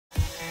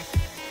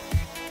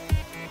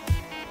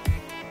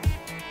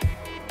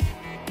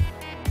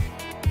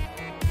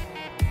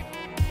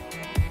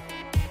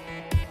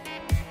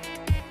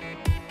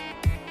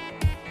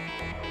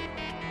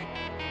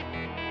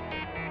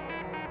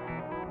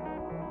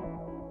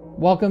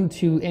Welcome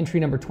to entry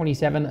number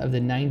 27 of the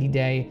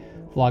 90-day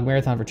vlog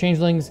marathon for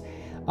Changelings.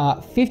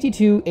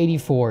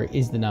 52.84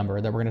 is the number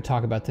that we're going to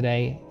talk about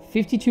today.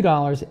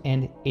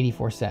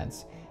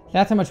 $52.84.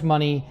 That's how much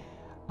money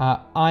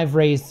I've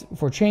raised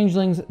for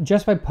Changelings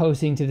just by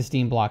posting to the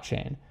Steem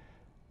blockchain.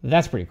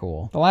 That's pretty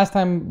cool. The last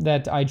time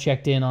that I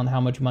checked in on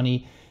how much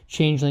money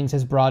Changelings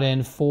has brought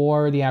in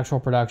for the actual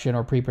production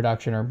or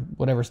pre-production or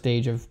whatever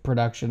stage of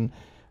production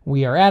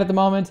we are at the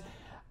moment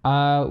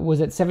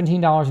was at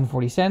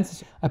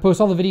 $17.40. I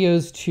post all the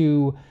videos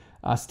to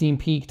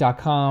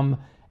steampeak.com,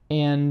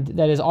 and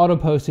that is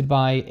auto-posted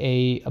by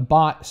a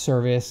bot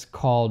service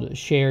called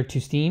Share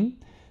to Steem.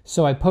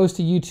 So I post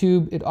to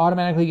YouTube, it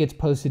automatically gets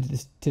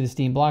posted to the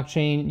Steem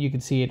blockchain. You can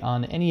see it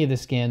on any of the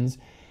skins.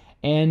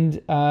 And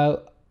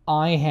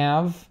I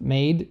have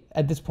made,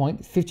 at this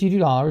point,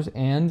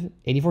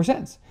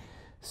 $52.84.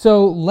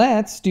 So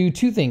let's do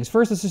two things.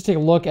 First, let's just take a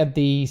look at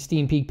the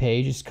Steam Peak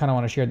page. Just kind of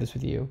want to share this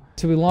with you.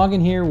 So we log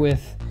in here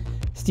with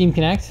Steem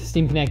Connect.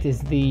 Steem Connect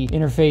is the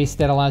interface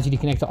that allows you to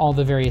connect to all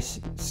the various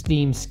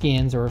Steem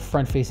skins or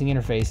front-facing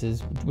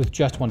interfaces with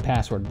just one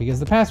password, because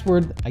the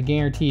password, I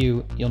guarantee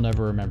you, you'll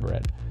never remember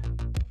it.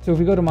 So if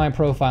we go to my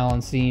profile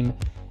on Steem,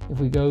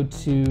 if we go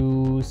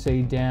to,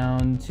 say,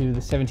 down to the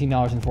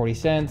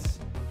 $17.40,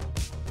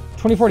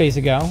 24 days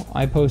ago,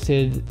 I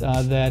posted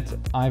that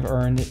I've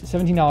earned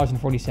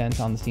 $17.40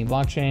 on the Steem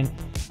blockchain.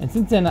 And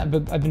since then, I've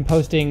been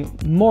posting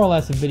more or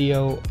less a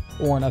video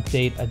or an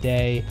update a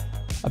day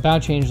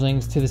about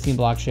Changelings to the Steem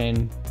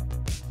blockchain.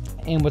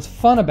 And what's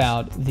fun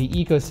about the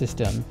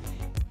ecosystem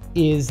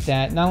is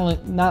that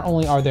not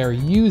only are there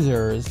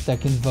users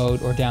that can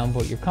vote or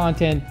downvote your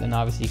content and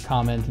obviously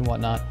comment and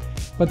whatnot,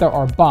 but there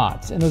are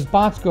bots. And those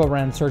bots go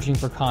around searching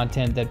for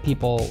content that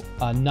people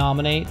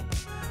nominate.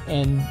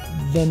 And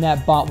then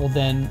that bot will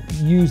then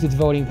use its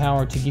voting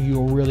power to give you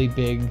a really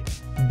big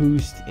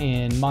boost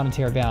in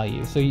monetary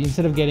value. So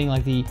instead of getting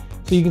like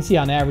so you can see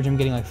on average I'm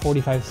getting like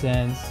 45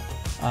 cents,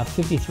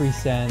 53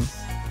 cents,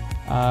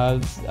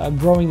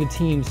 growing the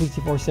team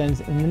 64 cents,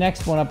 and the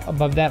next one up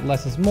above that,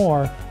 less is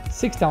more,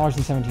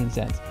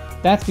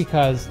 $6.17. That's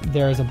because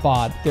there is a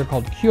bot, they're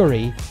called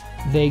Curie.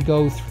 They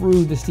go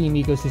through the Steem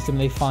ecosystem,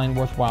 they find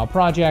worthwhile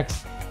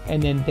projects,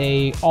 and then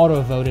they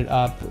auto-vote it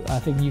up. I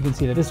think you can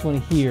see that this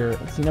one here,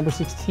 see number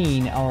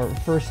 16, our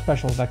first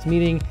special effects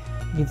meeting.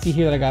 You can see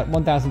here that I got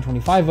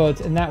 1,025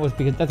 votes, and that was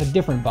because that's a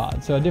different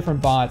bot. So a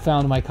different bot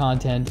found my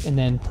content and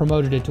then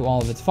promoted it to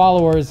all of its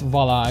followers.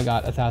 Voila, I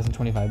got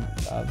 1,025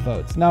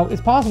 votes. Now,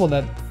 it's possible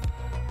that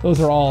those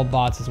are all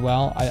bots as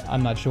well.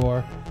 I'm not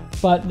sure.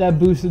 But that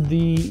boosted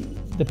the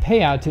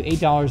payout to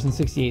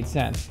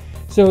 $8.68.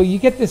 So you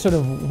get this sort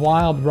of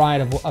wild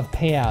ride of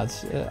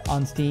payouts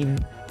on Steem.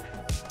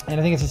 And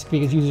I think it's just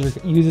because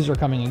users are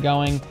coming and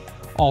going.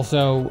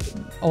 Also,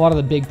 a lot of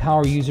the big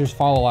power users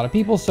follow a lot of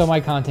people, so my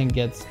content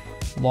gets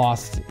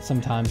lost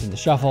sometimes in the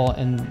shuffle,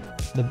 and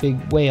the big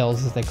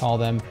whales, as they call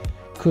them,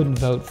 couldn't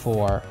vote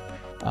for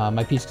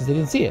my piece because they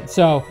didn't see it.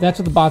 So that's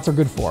what the bots are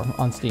good for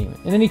on Steem.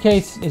 In any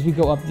case, as we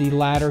go up the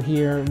ladder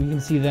here, we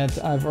can see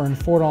that I've earned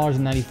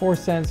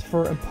 $4.94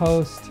 for a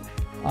post,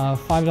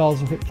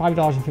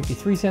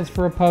 $5.53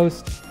 for a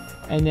post,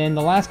 and then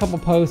the last couple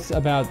posts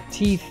about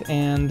teeth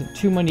and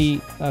too many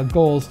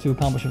goals to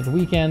accomplish over the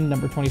weekend,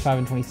 number 25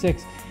 and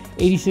 26,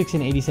 86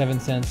 and 87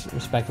 cents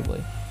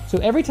respectively. So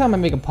every time I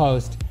make a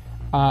post,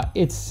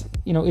 it's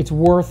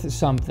worth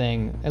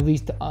something, at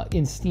least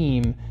in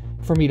Steem,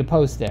 for me to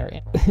post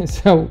there.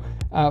 So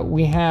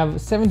we have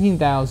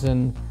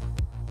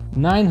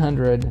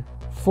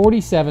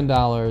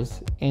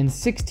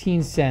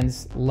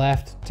 $17,947.16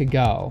 left to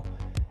go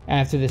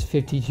after this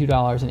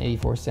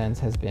 $52.84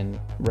 has been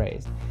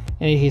raised.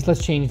 In any case,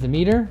 let's change the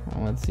meter.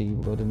 Let's see,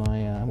 we'll go to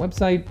my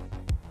website.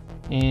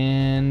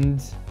 And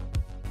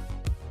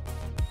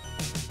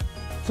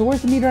so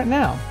where's the meter at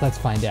now? Let's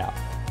find out.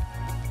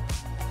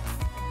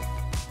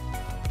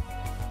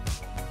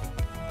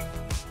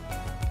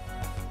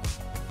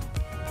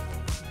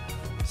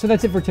 So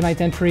that's it for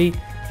tonight's entry.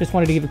 Just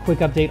wanted to give a quick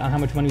update on how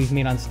much money we've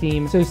made on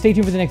Steem. So stay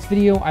tuned for the next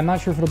video. I'm not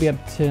sure if it'll be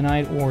up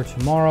tonight or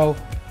tomorrow,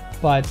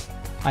 but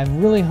I've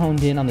really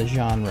honed in on the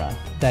genre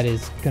that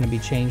is going to be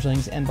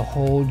Changelings and the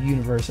whole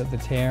universe of the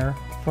tear.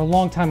 For a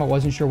long time, I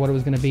wasn't sure what it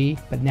was going to be,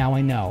 but now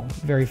I know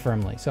very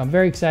firmly. So I'm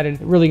very excited.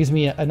 It really gives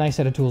me a nice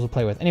set of tools to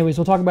play with. Anyways,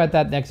 we'll talk about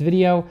that next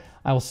video.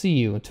 I will see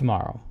you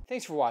tomorrow.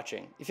 Thanks for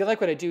watching. If you like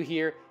what I do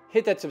here,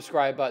 hit that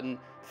subscribe button,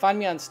 find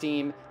me on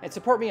Steem, and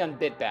support me on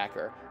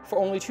Bitbacker. For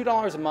only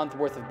 $2 a month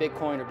worth of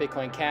Bitcoin or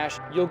Bitcoin Cash,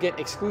 you'll get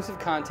exclusive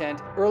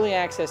content, early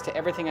access to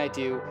everything I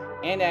do,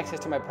 and access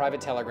to my private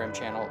Telegram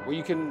channel, where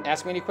you can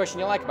ask me any question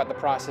you like about the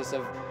process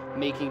of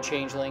making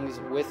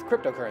Changelings with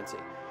cryptocurrency.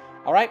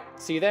 All right,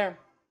 see you there.